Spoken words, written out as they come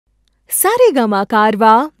Saregama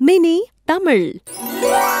Karva Mini Tamil.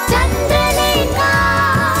 Chandralekha,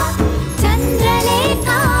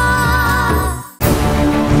 Chandralekha.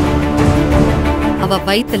 அவ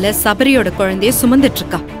வயித்துல சபரியோட குழந்தைய சுமந்துட்டு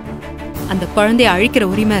இருக்கா. அந்த குழந்தைய அழிக்கிற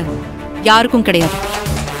உரிமை யாருக்கும் கிடையாது.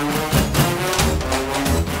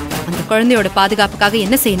 அந்த குழந்தையோட பாதுகாப்புக்காக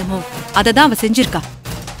என்ன செய்யணுமோ அதை தான் அவ செஞ்சிருக்கா.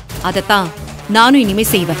 அதைத்தான் நானும் இனிமே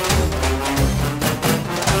செய்வேன்.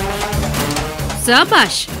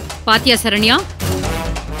 சபாஷ். பாத்தியா சரண்யா,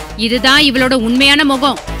 இதுதான் இவளோட உண்மையான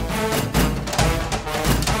முகம்.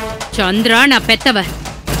 சந்திரா நான் பெத்தவ,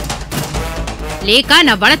 லேக்கா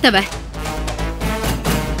நான் வளர்த்தவ.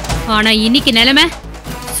 ஆனா இன்னைக்கு நிலைமை,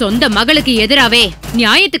 சொந்த மகளுக்கு எதிராவே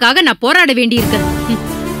நியாயத்துக்காக நான் போராட வேண்டியிருக்கு.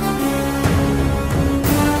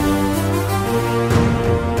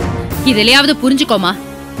 இதுலயாவது புரிஞ்சுக்கோமா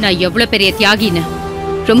நான் எவ்வளவு பெரிய தியாகின்னு.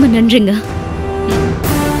 ரொம்ப நன்றிங்க.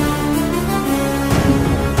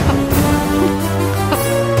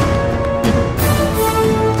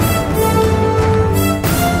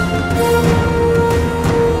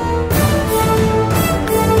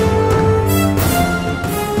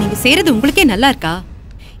 செய்யறது உங்களுக்கே நல்லா இருக்கா?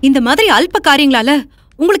 இந்த மாதிரி அல்ப காரியங்களால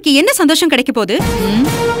உங்களுக்கு என்ன சந்தோஷம் கிடைக்க போகுது?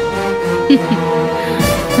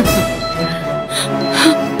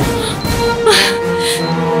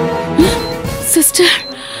 சிஸ்டர்,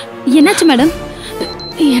 என்னாச்சு மேடம்?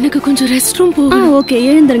 எனக்கு கொஞ்சம் ரெஸ்ட் ரூம் போகணும். ஓகே,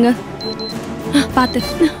 எழுந்துருங்க. பாத்து.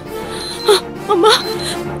 அம்மா,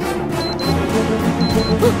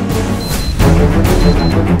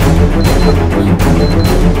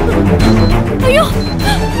 ஐயோ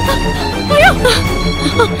ஐயோ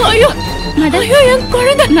ஐயோ மேடம், ஐயோ என்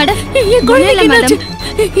குழந்தை மேடம், என் குழந்தை மேடம்.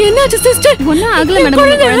 என்னாச்சு சிஸ்டர்? ஒண்ணும் ஆகல மேடம்.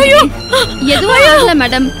 ஐயோ எதுவும் ஆகல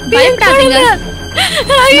மேடம், பயப்படாதீங்க.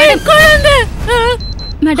 ஐயோ என் குழந்தை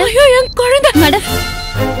மேடம், ஐயோ என் குழந்தை மேடம்,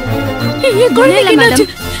 என் குழந்தை என்னாச்சு?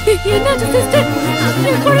 என்னாச்சு சிஸ்டர்?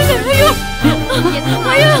 என் குழந்தை ஐயோ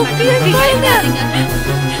ஐயோ என் குழந்தை.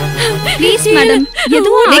 ப்ளீஸ் மேடம்,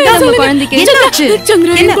 எதுவும் ஆகாத குழந்தைக்கு. என்னாச்சு?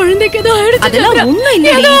 சந்திரா என் குழந்தைக்கு ஏதோ ஆயிடுச்சு. அதெல்லாம் ஒண்ணும் இல்ல.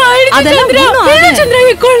 அதெல்லாம் ஒண்ணும் ஆகல. சந்திரா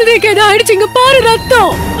என் குழந்தைக்கு ஏதோ ஆயிடுச்சு. இங்க பாரு,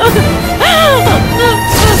 ரத்தம்.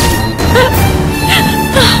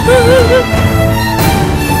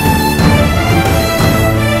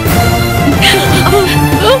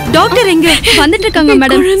 டாக்டர் எங்க? வந்துட்டு இருக்காங்க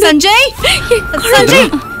மேடம். சஞ்சய், சஞ்சய்,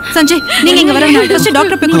 சஞ்சய் நீங்க இங்க வரணும். ஃபர்ஸ்ட்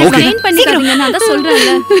டாக்டர் போய் கூட்டிட்டு ட்ரெயின் பண்ணிக்கறீங்க. நான் அத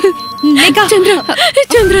சொல்றேன்ல. லேக்கா, சந்திரா,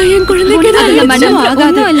 சந்திரா என் குழந்தைக்கு ஏதாவது மேடம்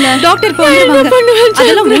ஆகாது. டாக்டர் போடுவாங்க.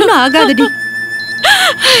 அதெல்லாம் ஒண்ணும் ஆகாதுடி.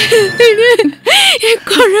 என்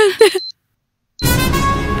குழந்தை.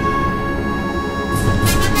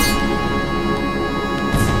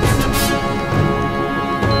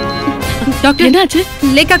 டாக்டர் என்னாச்சு?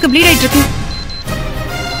 லேக்காக்கு ப்ளீட் ஆயிட்டு இருக்கு.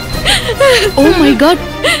 Oh my God.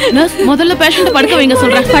 நர்ஸ், முதல்ல பேஷண்ட்ட படுக்க வைங்க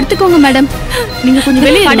சொல்றேன். படுத்துக்கோங்க மேடம். நீங்க கொஞ்சம்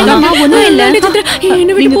வெளிய போங்க. ஒண்ணும் இல்ல.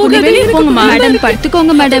 என்ன விட்டு போகாதீங்க. வெளிய போங்க மேடம்.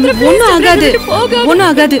 படுத்துக்கோங்க மேடம். ஒண்ணும் ஆகாது. ஒண்ணும்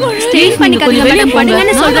ஆகாது. ஸ்டே பண்ணிக்காதீங்க மேடம்.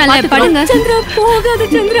 படுங்கன்னு சொல்றேன்ல. படுங்க. சந்திரா போகாத.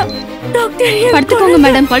 Chandra doctor படுத்துக்கோங்க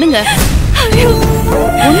madam. படுங்க.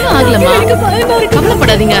 ஒண்ணும் ஆகலமா.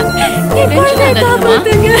 கவலைப்படாதீங்க. டென்ஷன்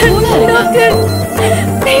ஆகாதீங்க. Doctor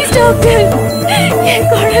please doctor. என்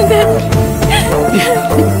குழந்தை.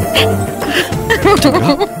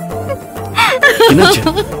 என்னாச்சு?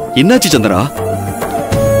 என்னாச்சு சந்திரா?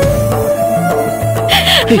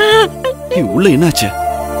 உள்ள என்னாச்சு?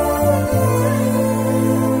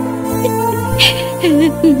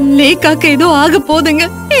 லேக்காக்கு ஏதோ ஆக போதுங்க.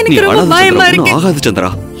 எனக்கு ரொம்ப பயமா இருக்கு. ஆகாது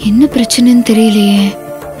சந்திரா. என்ன பிரச்சனைன்னு தெரியலையே.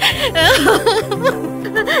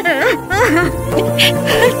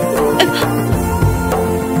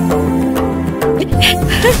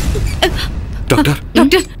 டாக்டர்,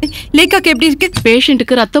 டாக்டர் லேக்காக்கு எப்படி இருக்கு?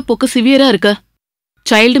 பேஷண்ட்டுக்கு ரத்தப்போக்கு சிவியரா இருக்கு.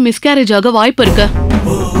 சைல்டு மிஸ்கேரேஜ் ஆக வாய்ப்பு இருக்கு.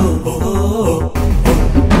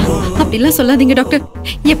 அப்படிலாம் சொல்லாதீங்க டாக்டர்.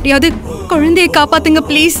 எப்படியாவது குழந்தையை காப்பாத்துங்க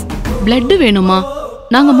ப்ளீஸ். பிளட் வேணுமா?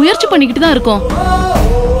 நாங்க முயற்சி பண்ணிக்கிட்டு தான் இருக்கோம்.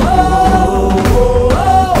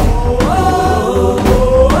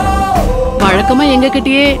 வழக்கமா எங்க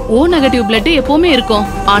கிட்டயே O நெகட்டிவ் பிளட் எப்பவுமே இருக்கும்.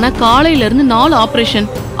 ஆனா காலையில இருந்து 4 ஆபரேஷன்,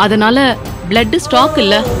 அதனால பிளட் ஸ்டாக்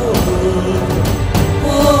இல்ல.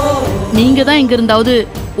 நீங்க தான் இங்க இருந்தாவது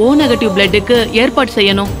O நெகட்டிவ் பிளட்டுக்கு ஏற்பாடு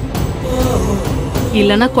செய்யணும்.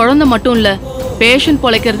 இல்லனா குழந்தை மட்டும் இல்ல, பேஷண்ட்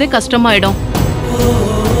பொழைக்கிறதே கஷ்டமாயிடும்.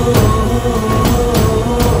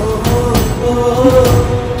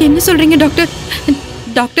 என்ன சொல்றீங்க டாக்டர்?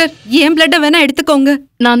 டாக்டர் ஏன் பிளட்ட வேணா எடுத்துக்கோங்க.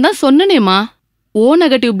 நான் தான் சொன்னேனேமா, O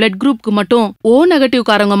நெகட்டிவ் பிளட் குரூப்க்கு மட்டும் O நெகட்டிவ்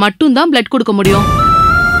காரங்க மட்டும் தான் பிளட் கொடுக்க முடியும்.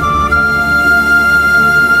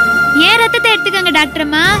 ஏன் ரத்தத்தை எடுத்துக்கங்க டாக்டர்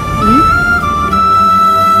அம்மா.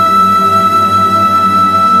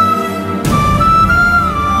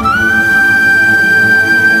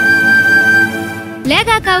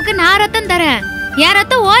 லேகா அக்காவுக்கு நான் ரத்தம் தரேன். என்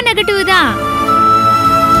ரத்தம் O நெகட்டிவ் தான்.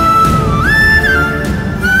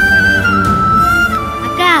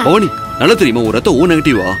 அக்கா பவானி நல்லா தெரியுமா உன் ரத்தம் O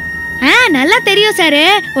நெகட்டிவா? நல்லா தெரியும் சாரு.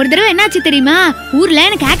 ஒரு தடவை என்னாச்சு தெரியுமா, ஊர்ல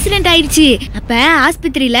எனக்கு ஆக்சிடென்ட் ஆயிடுச்சு. அப்ப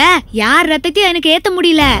ஆஸ்பத்திரியில யார் ரத்தத்தையும் எனக்கு ஏத்த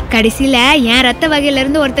முடியல. கடைசியில என் ரத்த வகையில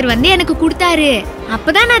இருந்து ஒருத்தர் வந்து எனக்கு கொடுத்தாரு.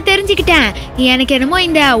 அப்பதான் நான் தெரிஞ்சுக்கிட்டேன் எனக்கு என்னமோ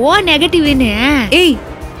இந்த O நெகட்டிவ்னு. ஏய்,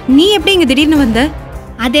 நீ எப்படி இங்க திடீர்னு வந்த?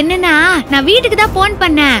 அது என்னன்னா, நான் வீட்டுக்கு தான் போன்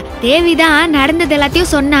பண்ணேன். தேவிதான் நடந்தது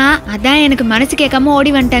எல்லாத்தையும் சொன்னா. அதான் எனக்கு மனசு கேட்காம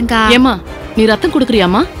ஓடி வந்துட்டேன்க்கா. ஏமா நீ ரத்தம்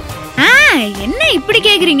குடுக்குறியாமா? என்ன இப்படி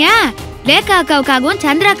கேக்குறீங்க? லேகா அக்காவுக்காகவும்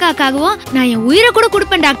சந்திரா அக்காவுக்காகவும் நான் என் உயிரை கூட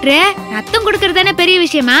கொடுப்பேன் டாக்டர். ரத்தம் கொடுக்கறதானே பெரிய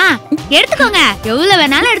விஷயமா? எடுத்துக்கோங்க, எவ்வளவு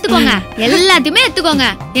வேணாலும் எடுத்துக்கோங்க, எல்லாத்தையுமே எடுத்துக்கோங்க.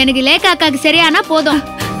 எனக்கு லேகா அக்காவுக்கு சரியானா போதும்.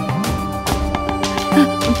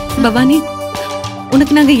 பவானி,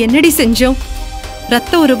 உனக்கு நாங்க என்னடி செஞ்சோம்?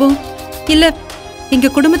 ரத்த உறவும் இல்ல எங்க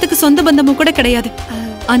குடும்பத்துக்கு சொந்த பந்தமும் கூட கிடையாது.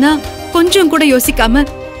 ஆனா கொஞ்சம் கூட யோசிக்காம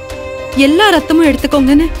எல்லா ரத்தமும்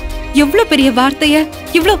எடுத்துக்கோங்கன்னு எவ்வளவு பெரிய வார்த்தைய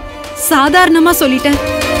இவ்ளோ சாதாரணமா சொல்லிட்டேன்.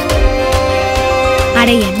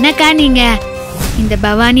 அட என்னக்கா நீங்க, இந்த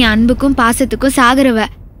பவானி அன்புக்கும் பாசத்துக்கும் சாகுறவ.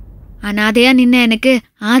 அனாதையா நின்ன எனக்கு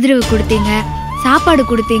ஆதரவு கொடுத்தீங்க, சாப்பாடு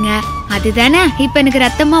கொடுத்தீங்க. அதுதானே இப்ப எனக்கு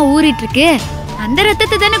ரத்தமா ஊறிட்டு இருக்கு. அந்த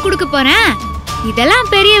ரத்தத்தை தானே கொடுக்க போறேன்.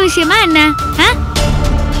 இதெல்லாம் பெரிய விஷயமா என்ன?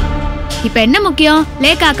 இப்ப என்ன முக்கியம்?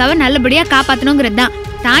 லேகாக்காவை நல்லபடியா காப்பாத்தணுங்கிறது தான்.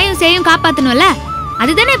 தாயும் சேயும் காப்பாத்தணும்ல,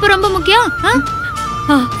 அதுதானே இப்ப ரொம்ப முக்கியம்.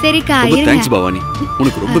 சரிக்கா, தேங்க்ஸ் பவானி,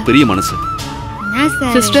 உனக்கு ரொம்ப பெரிய மனசு.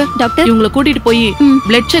 சிஸ்டர், டாக்டர் இவங்களை கூட்டிட்டு போய்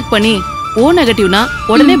பிளட் செக் பண்ணி O நெகட்டிவ்னா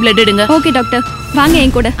உடனே பிளட் எடுங்க. ஓகே டாக்டர், வாங்க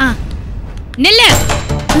என் கூட. நில்லு.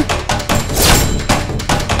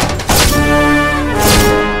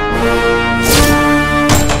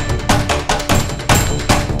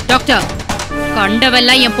 டாக்டர்,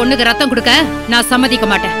 கண்டவெல்லாம் என் பொண்ணுக்கு ரத்தம் கொடுக்க நான் சம்மதிக்க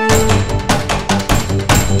மாட்டேன்.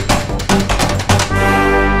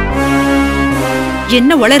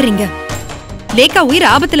 என்ன வளர்றீங்க? லேகா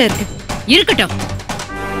உயிர் ஆபத்துல இருக்கு. இருக்கட்டும்,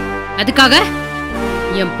 அதுக்காக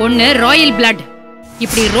என் பொண்ணு ராயல் பிளட்.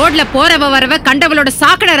 இப்படி ரோட்ல போறவ வரவ கண்டவளோட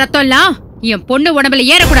சாக்கடை ரத்தம் எல்லாம் என் பொண்ணு உடம்புல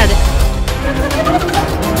ஏறக்கூடாது.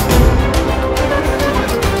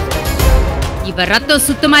 இவ ரத்தம்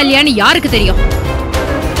சுத்தமா இல்லையான்னு யாருக்கு தெரியும்?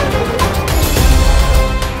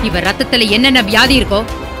 இவ ரத்தத்துல என்னென்ன வியாதி இருக்கோ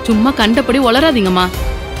சும்மா கண்டபடி வளராதீங்கம்மா.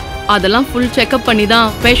 அதெல்லாம் ஃபுல் செக்அப் பண்ணி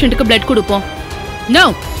தான் பேஷண்ட்டுக்கு பிளட் கொடுப்போம். நோ,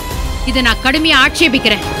 இதை நான் கடுமையா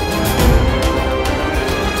ஆட்சேபிக்கிறேன்.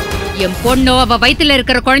 என் பொண்ணோ அவ வயித்துல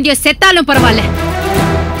இருக்கிற குழந்தைய செத்தாலும் பரவாயில்ல.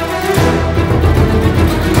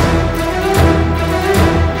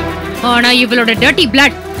 ஆனா இவளோட டர்ட்டி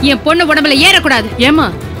பிளட் என் பொண்ணு உடம்புல ஏறக்கூடாது. ஏமா,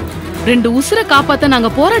 2 உசுரை காப்பாத்த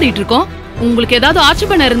நாங்க போராடிட்டு இருக்கோம். உங்களுக்கு ஏதாவது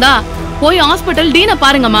ஆட்சேபனை இருந்தா போய் ஹாஸ்பிட்டல் டீனை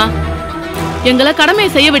பாருங்கம்மா. எங்களை கடமையை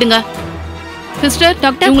செய்ய விடுங்க. சிஸ்டர்,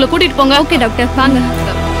 டாக்டர் உங்களை கூட்டிட்டு போங்க. ஓகே டாக்டர், வாங்க.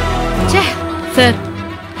 சார்,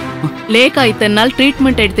 லேகா இத்தனை நாள்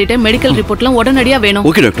ட்ரீட்மெண்ட் எடுத்துட்டு மெடிக்கல் ரிப்போர்ட்லாம் உடனடியா வேணும்.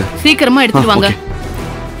 ஓகே டாக்டர், சீக்கிரமா எடுத்துட்டு வாங்க.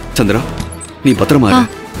 சந்திரா, நீ பத்திரமா இரு.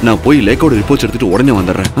 நான் போய் லேகாவோட ரிப்போர்ட்ஸ் எடுத்துட்டு உடனே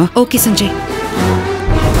வந்துடுறேன். ஓகே சஞ்சய்.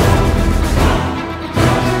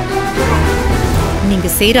 நீங்க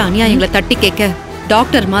செய்யற அநியாயங்களை தட்டி கேட்க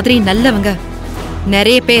டாக்டர் மாதிரி நல்லவங்க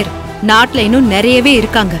நிறைய பேர் நாட்டுல இன்னும் நிறையவே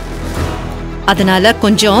இருக்காங்க. அதனால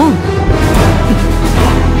கொஞ்சம்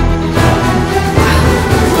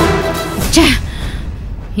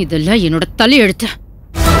இதெல்லாம் என்னோட தலையெழுத்து.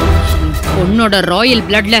 பொண்ணோட ராயல்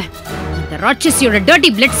பிளட்ல இந்த ராட்சசியோட டர்ட்டி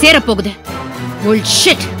பிளட் சேர போகுது.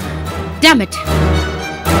 Bullshit. Dam it.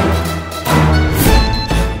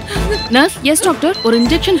 Nurse, yes doctor, ஒரு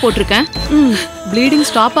இன்ஜெக்ஷன் போட்டிருக்கேன். ப்ளீடிங்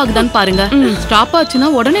ஸ்டாப் ஆகுதான்னு பாருங்க. ஸ்டாப் ஆச்சுன்னா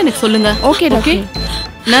உடனே எனக்கு சொல்லுங்க. Okay okay.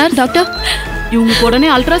 நர்ஸ், டாக்டர் இவங்களுக்கு உடனே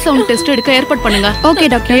அல்ட்ராசவுண்ட் டெஸ்ட் எடுக்க ஏற்பாடு பண்ணுங்க. Okay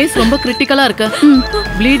doctor. கேஸ் ரொம்ப கிரிட்டிக்கலா இருக்கு.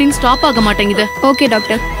 ப்ளீடிங் ஸ்டாப் ஆக மாட்டேங்குது. Okay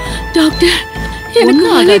doctor. டாக்டர் எனக்கு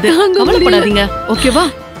ஆகாது, கவலைப்படாதீங்க. ஓகேவா?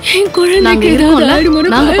 என் குழந்தைக்கு ஏதாவது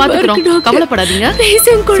நாங்க பாத்துக்கிறோம், கவலைப்படாதீங்க.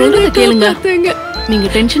 சொல்றத கேளுங்க. நீங்க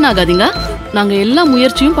டென்ஷன் ஆகாதீங்க. நாங்க எல்லா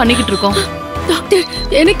முயற்சியும் பண்ணிக்கிட்டு இருக்கோம். டாக்டர்,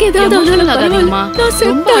 எனக்கு ஏதாவது ஆகாதீங்கம்மா.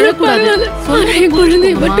 ரொம்ப அழக்கூடாது. என்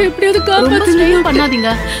குழந்தையை மட்டும் எப்படியாவது காப்பாத்துங்க.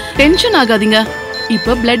 பண்ணாதீங்க, டென்ஷன் ஆகாதீங்க.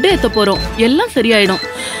 இப்ப பிளட் ஏத்த போறோம், எல்லாம் சரியாயிடும்.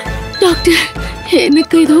 டாக்டர்,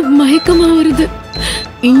 எனக்கு ஏதோ மயக்கமா வருது.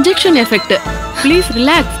 Injection effect. Please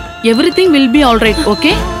relax. Everything will be all right. Okay?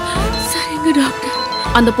 சரிங்க டாக்டர்.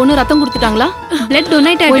 அந்த பொண்ணு ரத்தம் கொடுத்துட்டாங்களா? பிளட்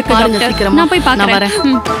டொனேட் ஆயிருக்கு டாக்டர். நான் போய் பார்க்கறேன். வரேன்.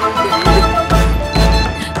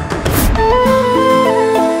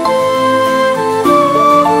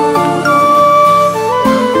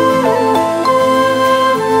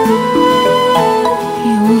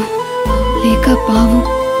 பாவம்,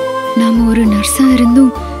 நாம ஒரு நர்ஸா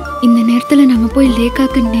இருந்தும் இந்த நேரத்துல நம்ம போய்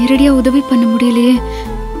லேகாக்கு நேரடியா உதவி பண்ண முடியலையே.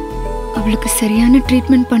 அவளுக்கு சரியான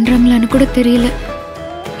ட்ரீட்மெண்ட் பண்றாங்களான்னு கூட தெரியல.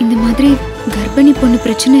 இந்த மாதிரி கர்ப்பிணி பொண்ணு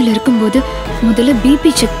பிரச்சனையில இருக்கும்போது முதல்ல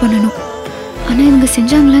பிபி செக் பண்ணணும். ஆனா இவங்க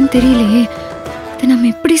செஞ்சாங்களான்னு தெரியலையே. இதை நம்ம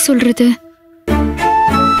எப்படி சொல்றது?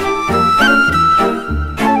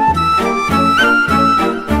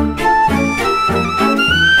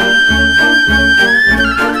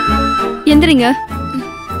 எந்திரிங்க.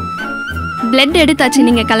 பிளட் எடுத்தாச்சு,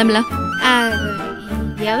 நீங்க கிளம்பலாம்.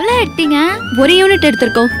 எவ்வளவு எடுத்தீங்க? ஒரு யூனிட்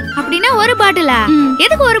எடுத்திருக்கோம். அப்படின்னா ஒரு பாட்டிலா?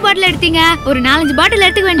 எதுக்கு ஒரு பாட்டில் எடுத்தீங்க? ஒரு 4-5 பாட்டில்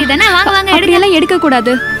எடுத்துக்க வேண்டியதானே? வாங்க வாங்க எடுக்கலாம். எடுக்க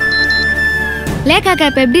கூடாது. லேகாக்கா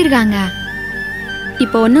இப்ப எப்படி இருக்காங்க?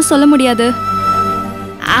 இப்போ ஒன்னும் சொல்ல முடியாது.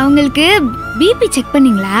 அவங்களுக்கு பிபி செக்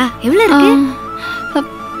பண்ணீங்களா? எவ்வளவு இருக்கு?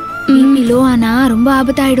 பிபி லோ ஆனா ரொம்ப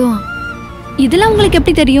ஆபத்தாயிடும். இதெல்லாம் உங்களுக்கு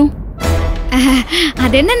எப்படி தெரியும்?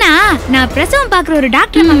 அது என்னன்னா, நான் பிரசவம் பாக்குற ஒரு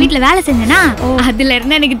டாக்டர் அம்மா வீட்ல வேலை செஞ்சேனா, அதுல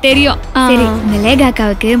இருந்து எனக்கு தெரியும். சரி, இந்த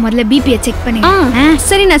லேகாக்காவுக்கு முதல்ல பிபியை செக் பண்ணுங்க.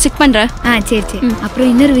 சரி, நான் செக் பண்றேன். சரி சரி.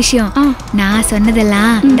 அப்புறம் இன்னொரு விஷயம், நான்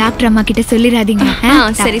சொன்னதெல்லாம் டாக்டர் அம்மா கிட்ட சொல்லிடாதீங்க.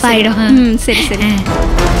 சரி ஆயிடும். சரி சரி.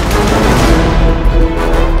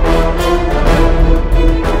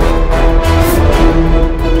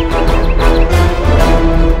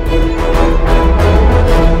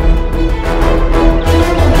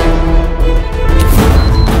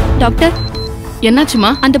 டாக்டர், என்னாச்சுமா?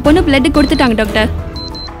 அந்த பொண்ணு பிளட் கொடுத்துட்டாங்க டாக்டர்.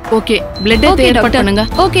 ஓகே, பிளட் ஏற்பாடு பண்ணுங்க.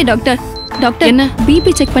 Okay doctor. டாக்டர், என்ன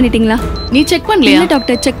பிபி செக் பண்ணிட்டீங்களா? நீ செக் பண்ணலையா? இல்ல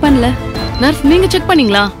டாக்டர், செக் பண்ணல. நர்ஸ், நீங்க செக்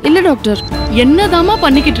பண்ணீங்களா? இல்ல டாக்டர். என்னதாமா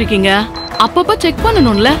பண்ணிக்கிட்டு இருக்கீங்க? அப்பப்ப செக்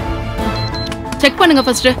பண்ணணும்ல. செக் பண்ணுங்க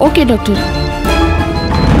first. Okay doctor.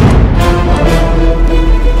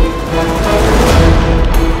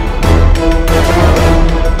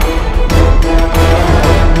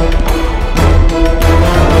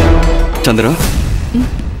 Chandra,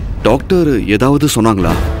 doctor ஏதாவது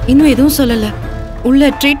சொன்னாங்களா? இன்னும் எதுவும் சொல்லல. உள்ள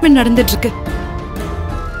ட்ரீட்மெண்ட் நடந்துட்டு இருக்கு.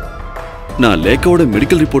 நான் லேக்காவோட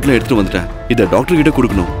மெடிக்கல் ரிப்போர்ட்ல எடுத்துட்டு வந்துட்டேன். இத டாக்டர் கிட்ட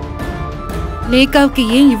கொடுக்கணும். லேக்காவுக்கு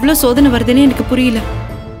ஏன் இவ்ளோ சோதனை வருதுன்னு எனக்கு புரியல.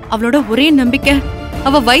 அவளோட ஒரே நம்பிக்கை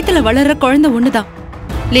அவ வயித்துல வளர்ற குழந்தை ஒண்ணுதான்.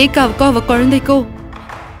 லேக்காவுக்கோ அவ குழந்தைக்கோ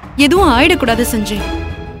எதுவும் ஆயிடக்கூடாது சஞ்சய்.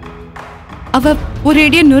 அவ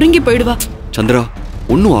ஒரேடியா நொறுங்கி போயிடுவா. சந்திரா,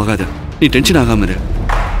 ஒன்னும் ஆகாது. நீ டென்ஷன் ஆகாம இரு.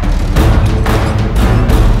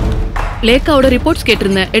 லேக்காவோட ரிப்போர்ட்ஸ்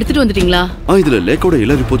கேட்டிருந்தேன், எடுத்துட்டு வந்துட்டீங்களா? இதுல லேக்காவோட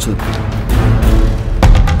எல்லா ரிப்போர்ட்ஸும்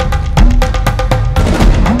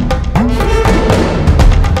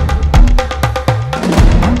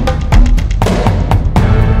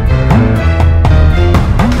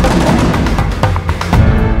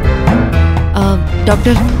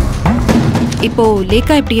டாக்டர், இப்போ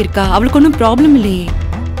லேக்கா எப்படி இருக்கா? அவளுக்கு ஒன்றும் ப்ராப்ளம் இல்லையே?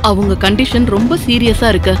 அவங்க கண்டிஷன் ரொம்ப சீரியஸா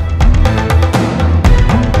இருக்கு.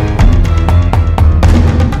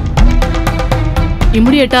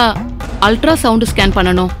 இமிடியேட்டா அல்ட்ரா சவுண்ட் ஸ்கேன்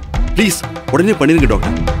பண்ணணும். ப்ளீஸ் உடனே பண்ணிருங்க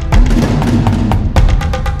டாக்டர்.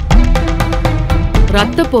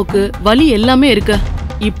 ரத்தப்போக்கு, வலி எல்லாமே இருக்கு.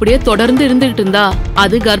 இப்படியே தொடர்ந்து இருந்துகிட்டு இருந்தா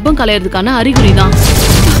அது கர்ப்பம் கலையறதுக்கான அறிகுறி தான்.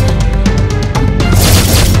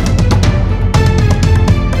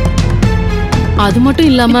 அது மட்டும்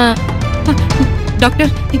இல்லாம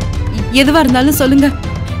டாக்டர், எதுவா இருந்தாலும் சொல்லுங்க.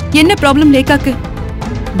 என்ன ப்ராப்ளம் லேக்காக்கு?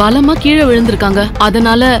 பலமா கீழே விழுந்திருக்காங்க.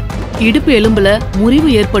 அதனால இடுப்பு எலும்புல முறிவு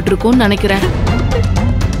ஏற்பட்டிருக்கும்னு நினைக்கிறேன்.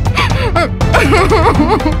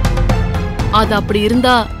 அது அப்படி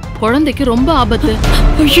இருந்தா குழந்தைக்கு ரொம்ப ஆபத்து.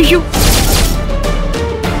 ஐயோ,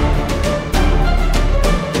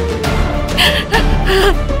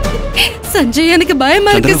 சஞ்சய், எனக்கு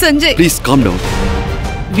பயமா இருக்கு Sanjay. Please calm down.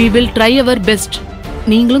 We will try our best.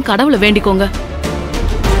 நீங்களும் கடவுளை வேண்டிக்கோங்க.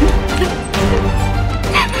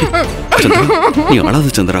 சந்திரா, நீ அழாத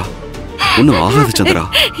சந்திரா. ஒன்னும் ஆகாது சந்திரா.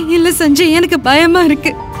 இல்ல சஞ்சய், எனக்கு பயமா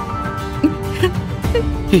இருக்கு.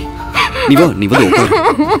 நீ வந்து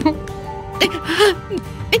உட்காரு.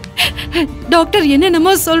 டாக்டர்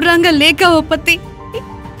என்னென்னமோ சொல்றாங்க லேக்காவை பத்தி.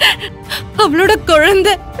 அவளோட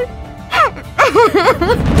குழந்தை.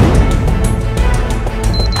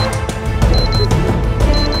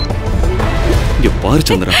 இங்க பாரு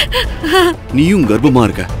சந்திரா, நீயும் கர்ப்பமா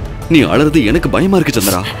இருக்க. நீ அழறது எனக்கு பயமா இருக்கு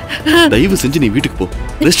சந்திரா. தயவு செஞ்சு நீ வீட்டுக்கு போ,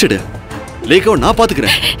 ரெஸ்ட் எடு. லேக்காவை நான்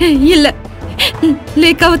பாத்துக்கிறேன். இல்ல,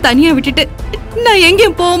 லேக்காவை தனியா விட்டுட்டு நான்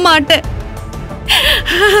எங்கேயும் போக மாட்டேன்.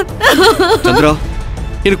 சந்திரா,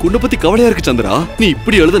 எனக்கு உன்னை பத்தி கவலையா இருக்கு சந்திரா. நீ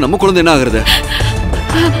இப்படி அழுத நம்ம குழந்தை என்ன ஆகுறது?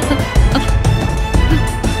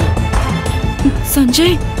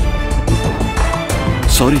 சஞ்சய்,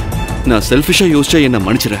 சாரி, நான் செல்ஃபிஷா யோசிச்சா என்ன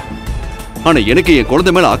மன்னிச்சிர. ஆனா எனக்கு என்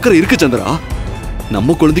குழந்தை மேல அக்கறை இருக்கு சந்திரா.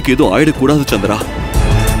 நம்ம குழந்தைக்கு எதுவும் ஆயிடக்கூடாது சந்திரா.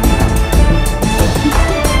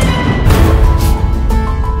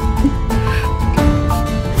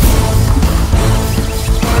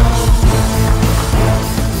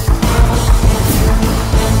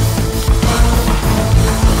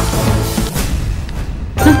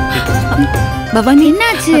 பவானி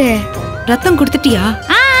என்னாச்சு? ரத்தம் கொடுத்துட்டியா?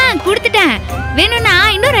 குடுத்துட்டேன். வேணும்னா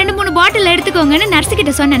இன்னும் 2-3 பாட்டில் எடுத்துக்கோங்கன்னு நர்ஸ்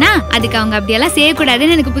கிட்ட சொன்னேனா, அதுக்கு அவங்க அப்படியெல்லாம்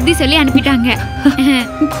செய்யக்கூடாதுன்னு எனக்கு புத்தி சொல்லி அனுப்பிட்டாங்க.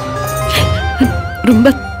 ரொம்ப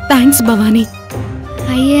தேங்க்ஸ் பவானி.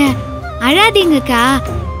 ஐயா அழாதீங்கக்கா.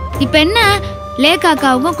 இப்ப என்ன,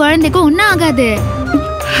 லேக்காக்காவுக்கும் குழந்தைக்கும் ஒன்னும் ஆகாது.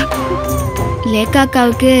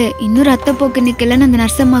 லேக்காக்காவுக்கு இன்னும் ரத்தப்போக்கு நிக்கலன்னு அந்த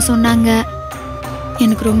நர்சம்மா சொன்னாங்க.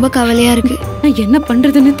 எனக்கு ரொம்ப கவலையா இருக்கு. நான் என்ன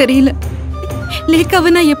பண்றதுன்னு தெரியல. லேக்காவை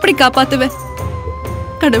நான் எப்படி காப்பாத்துவேன்?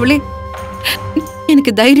 கடவுளே,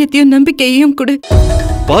 எனக்கு தைரியத்தையும் நம்பிக்கையையும் கொடு.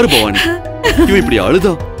 பாரு பவானி, இவ இப்படி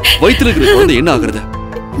அழுதா வயித்துல இருக்கிற குழந்தை என்ன ஆகுறது?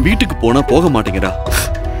 வீட்டுக்கு போனா போக மாட்டேங்கிறா.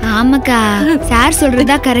 ஆமாக்கா, சார்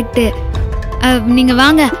சொல்றதா கரெக்ட். நீங்க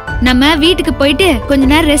வாங்க, நம்ம வீட்டுக்கு போயிட்டு கொஞ்ச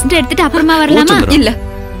நேரம் ரெஸ்ட் எடுத்துட்டு அப்புறமா வரலாமா? இல்ல,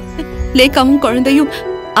 லேக்காவும் குழந்தையும்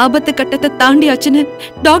ஆபத்து கட்டத்தை தாண்டியாச்சுன்னு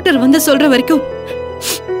டாக்டர் வந்து சொல்ற வரைக்கும்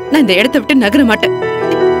நான் இந்த இடத்தை விட்டு நகர மாட்டேன்.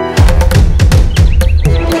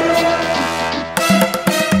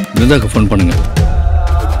 நிதாக்கு ஃபோன் பண்ணுங்க.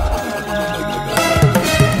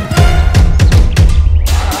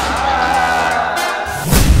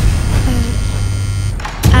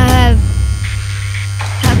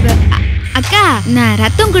 அக்கா, நான்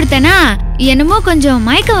ரத்தம் கொடுத்தேனா என்னமோ கொஞ்சம்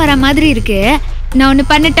மயக்கம் வர மாதிரி இருக்கு. நான் ஒண்ணு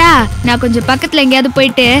பண்ணட்டா? நான் கொஞ்சம் பக்கத்துல எங்கேயாவது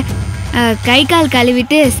போயிட்டு கை கால்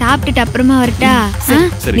கழுவிட்டு சாப்பிட்டுட்டு அப்புறமா வரட்டா?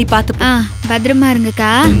 நீ பாத்து பத்திரமா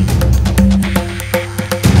இருங்கக்கா.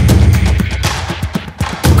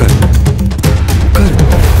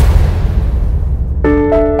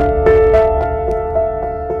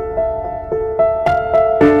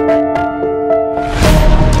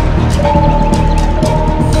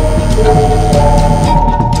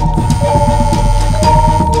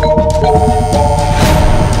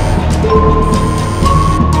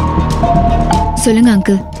 சொல்லுங்க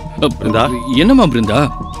அங்கிள். என்னம்மா பிருந்தா,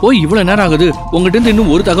 போய் இவ்வளவு நேரம் ஆகுது, உங்ககிட்ட இருந்து இன்னும்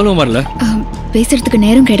ஒரு தகவலும் வரல. பேசுறதுக்கு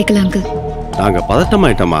நேரம் கிடைக்கல அங்கிள். நாங்க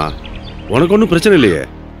பதட்டமாயிட்டோமா? உனக்கு ஒன்றும் பிரச்சனை இல்லையே?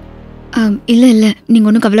 இல்ல இல்ல, நீங்க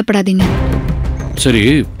ஒன்றும் கவலைப்படாதீங்க. சரி,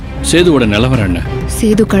 சேதுவோட நிலவரம் என்ன?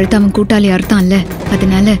 சேது கழுத்து அவன் கூட்டாளி அர்த்தம் இல்ல,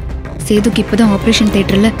 அதனால சேதுக்கு இப்பதான் ஆபரேஷன்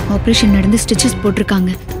தியேட்டர்ல ஆபரேஷன் நடந்து ஸ்டிச்சஸ்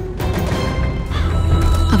போட்டிருக்காங்க.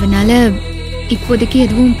 அவனால இப்போதைக்கு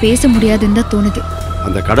எதுவும் பேச முடியாதுன்னு தான் தோணுது.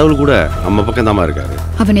 அந்த கடவுள் கூட நம்ம பக்கம் தான் இருக்காரு.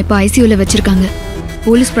 அவனை இப்ப ஐசியூல வச்சிருக்காங்க.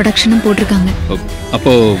 போலீஸ் ப்ரொடக்ஷனும் போட்டிருக்காங்க.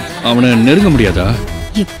 அப்போ அவனை நெருங்க முடியாதா?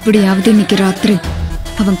 எப்படியாவது இன்னைக்கு ராத்திரி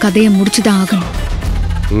அவன் கதையை முடிச்சுதான் ஆகணும்.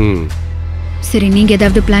 சரி, நீங்க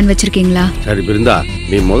ஏதாவது பிளான் வச்சிருக்கீங்களா? சரி பிருந்தா,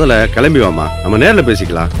 நீ முதல்ல கிளம்பி வாமா, நம்ம நேர்ல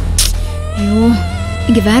பேசிக்கலாம். ஐயோ,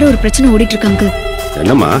 இங்க வேற ஒரு பிரச்சனை ஓடிட்டு இருக்காங்க.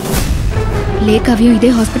 என்னம்மா? லேக்காவையும்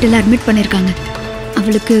இதே ஹாஸ்பிட்டல்ல அட்மிட் பண்ணிருக்காங்க.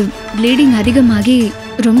 அவளுக்கு ப்ளீடிங் அதிகமாகி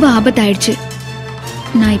ரொம்ப ஆபத்தாயிடுச்சு.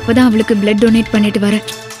 நான் இப்பதான் அவளுக்கு பிளட் டொனேட் பண்ணிட்டு வரேன்.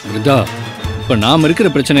 பிருந்தா, இப்ப நாம இருக்கிற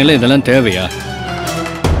பிரச்சனையில இதெல்லாம் தேவையா?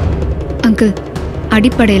 அங்கிள்,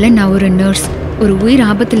 அடிப்படையில நான் ஒரு நர்ஸ். ஒரு உயிர்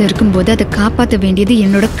ஆபத்துல இருக்கும்போது அதை காப்பாற்ற வேண்டியது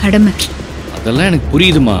என்னோட கடமை. அதெல்லாம் எனக்கு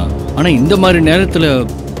புரியுதுமா, ஆனா இந்த மாதிரி நேரத்துல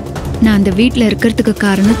நான் அந்த வீட்டுல இருக்கிறதுக்கு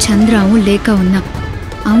காரணம் சந்திராவும் லேக்காவும் தான்.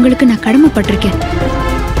 அவங்களுக்கு நான் கடமைப்பட்டிருக்கேன்.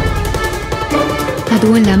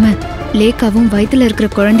 அதுவும் இல்லாம லேக்காவும் வயித்துல இருக்கிற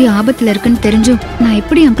குழந்தை ஆபத்துல இருக்குன்னு தெரிஞ்சும் நான்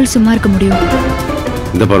எப்படி அங்கிள் சும்மா இருக்க முடியும்?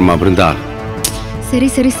 இந்த பாருமா பிருந்தா. சரி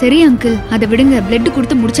சரி சரி அங்கிள், அதை விடுங்க. பிளட்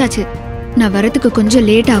கொடுத்து முடிச்சாச்சு. நான் வரதுக்கு கொஞ்சம்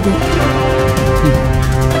லேட் ஆகும்.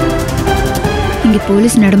 இங்க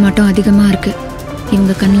போலீஸ் நடமாட்டம் அதிகமா இருக்கு.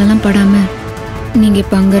 இவங்க கண்ணெல்லாம் படாம நீங்க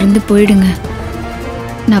இப்ப அங்க இருந்து போயிடுங்க.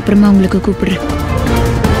 நான் அப்புறமா உங்களுக்கு கூப்பிடுறேன்.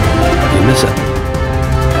 என்ன சார்?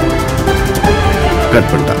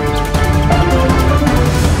 கட் பண்ணிட்டா.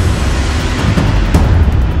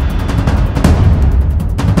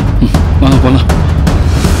 வாங்க போலாம்.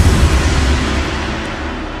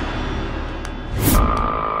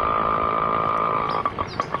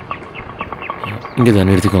 இங்கே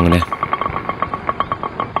தான் எடுத்துக்கோங்கண்ணே.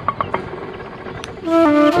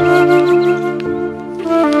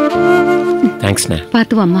 தேங்க்ஸ்ண்ணே.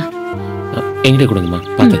 பார்த்து வாம்மா. எங்கிட்ட கொடுங்கம்மா,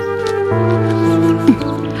 பார்த்து.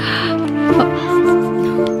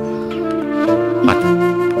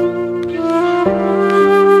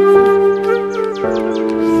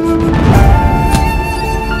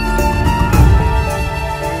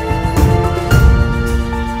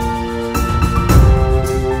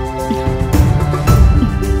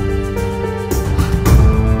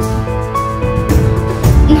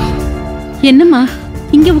 என்னம்மா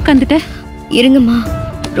இங்க உட்காந்துட்ட? இருங்கம்மா,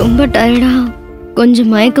 ரொம்ப டயர்டா கொஞ்சம்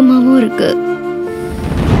மயக்கமாவும் இருக்கு.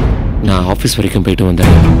 நான் ஆபீஸ் வரைக்கும் போயிட்டு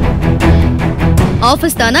வந்தேன்.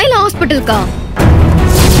 ஆபீஸ் தானா இல்ல ஹாஸ்பிட்டலுக்கா?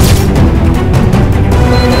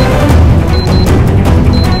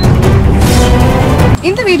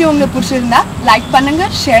 இந்த வீடியோ உங்களுக்கு பிடிச்சிருந்தா லைக் பண்ணுங்க,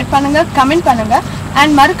 ஷேர் பண்ணுங்க, கமெண்ட் பண்ணுங்க.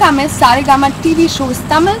 அண்ட் மறக்காம Saregama TV shows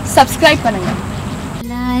Tamil subscribe பண்ணுங்க.